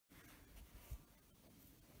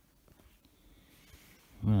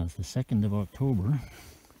Well, it's the 2nd of October.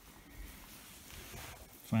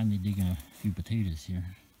 Finally digging a few potatoes here.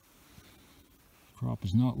 Crop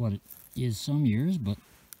is not what it is some years, but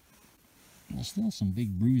there's still some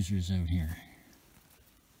big bruisers out here.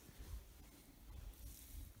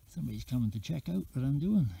 Somebody's coming to check out what I'm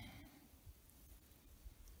doing.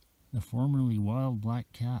 The formerly wild black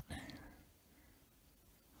cat.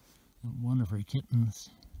 One of her kittens.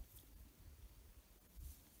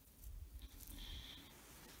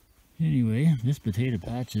 Anyway, this potato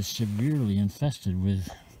patch is severely infested with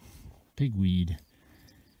pigweed.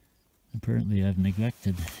 Apparently I've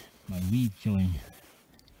neglected my weed killing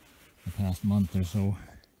the past month or so.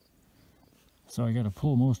 So I gotta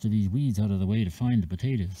pull most of these weeds out of the way to find the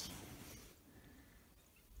potatoes.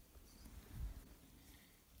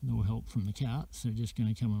 No help from the cats, they're just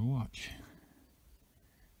gonna come and watch.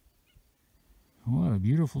 What a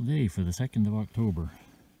beautiful day for the 2nd of October.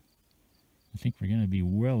 I think we're going to be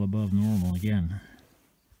well above normal again.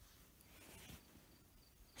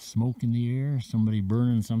 Smoke in the air, somebody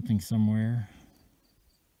burning something somewhere.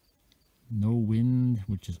 No wind,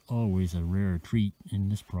 which is always a rare treat in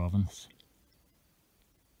this province.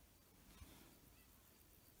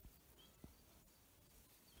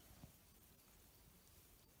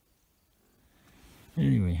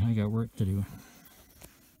 Anyway, I got work to do.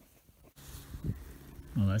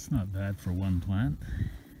 Well, that's not bad for one plant.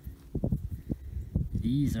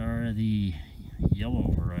 These are the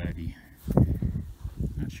yellow variety.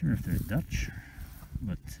 Not sure if they're Dutch,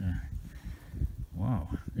 but wow,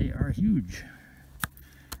 they are huge.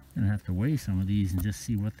 Gonna have to weigh some of these and just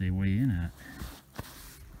see what they weigh in at.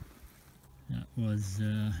 That was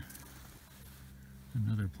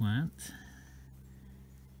another plant.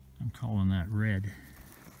 I'm calling that red.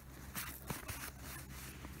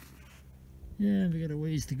 Yeah, we got a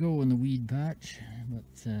ways to go in the weed patch,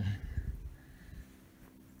 but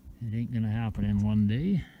it ain't gonna happen in one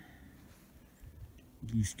day.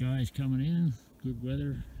 Blue skies coming in, good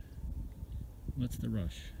weather. What's the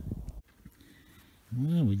rush?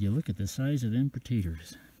 Well, would you look at the size of them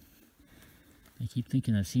potatoes? I keep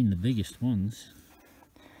thinking I've seen the biggest ones.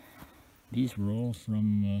 These were all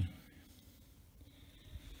from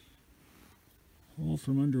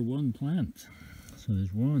under one plant. So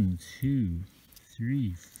there's 1, 2,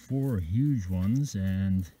 3, 4 huge ones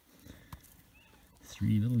and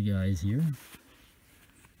 3 little guys here.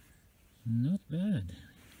 Not bad.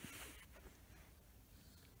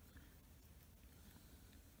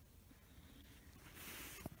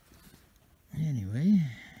 Anyway,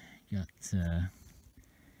 got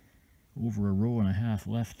over a row and a half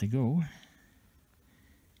left to go.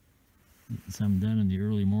 Getting some done in the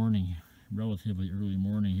early morning, relatively early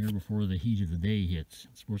morning here before the heat of the day hits.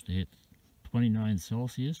 It's supposed to hit 29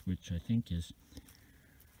 Celsius, which I think is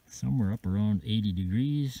somewhere up around 80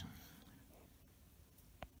 degrees.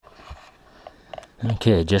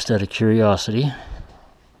 Okay, just out of curiosity,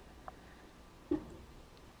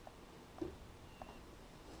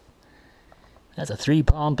 that's a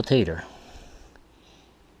 3-pound potato.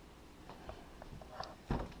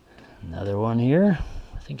 Another one here.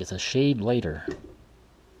 I think it's a shade lighter.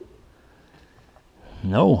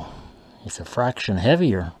 No, it's a fraction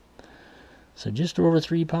heavier. So just over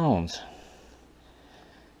 3 pounds.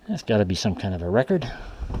 That's got to be some kind of a record.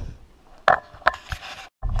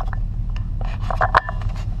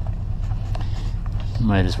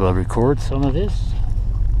 Might as well record some of this.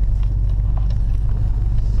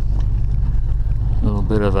 A little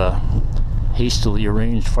bit of a hastily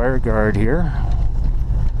arranged fire guard here.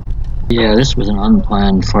 Yeah, this was an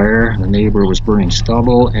unplanned fire. The neighbor was burning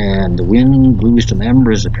stubble and the wind blew some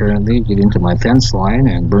embers apparently, get into my fence line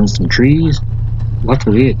and burned some trees.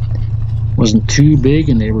 Luckily it wasn't too big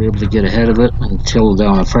and they were able to get ahead of it and till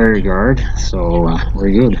down a fire guard, so we're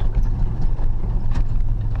good.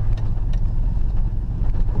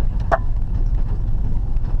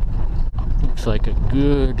 Looks like a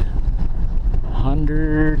good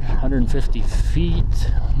 150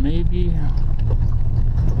 feet maybe.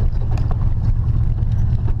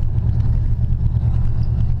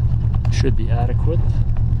 Should be adequate.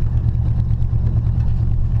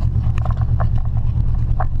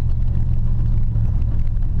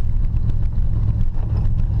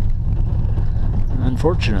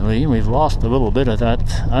 Unfortunately, we've lost a little bit of that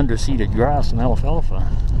underseeded grass and alfalfa.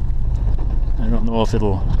 I don't know if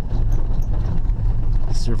it'll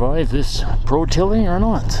survive this pro-tilling or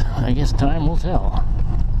not. I guess time will tell.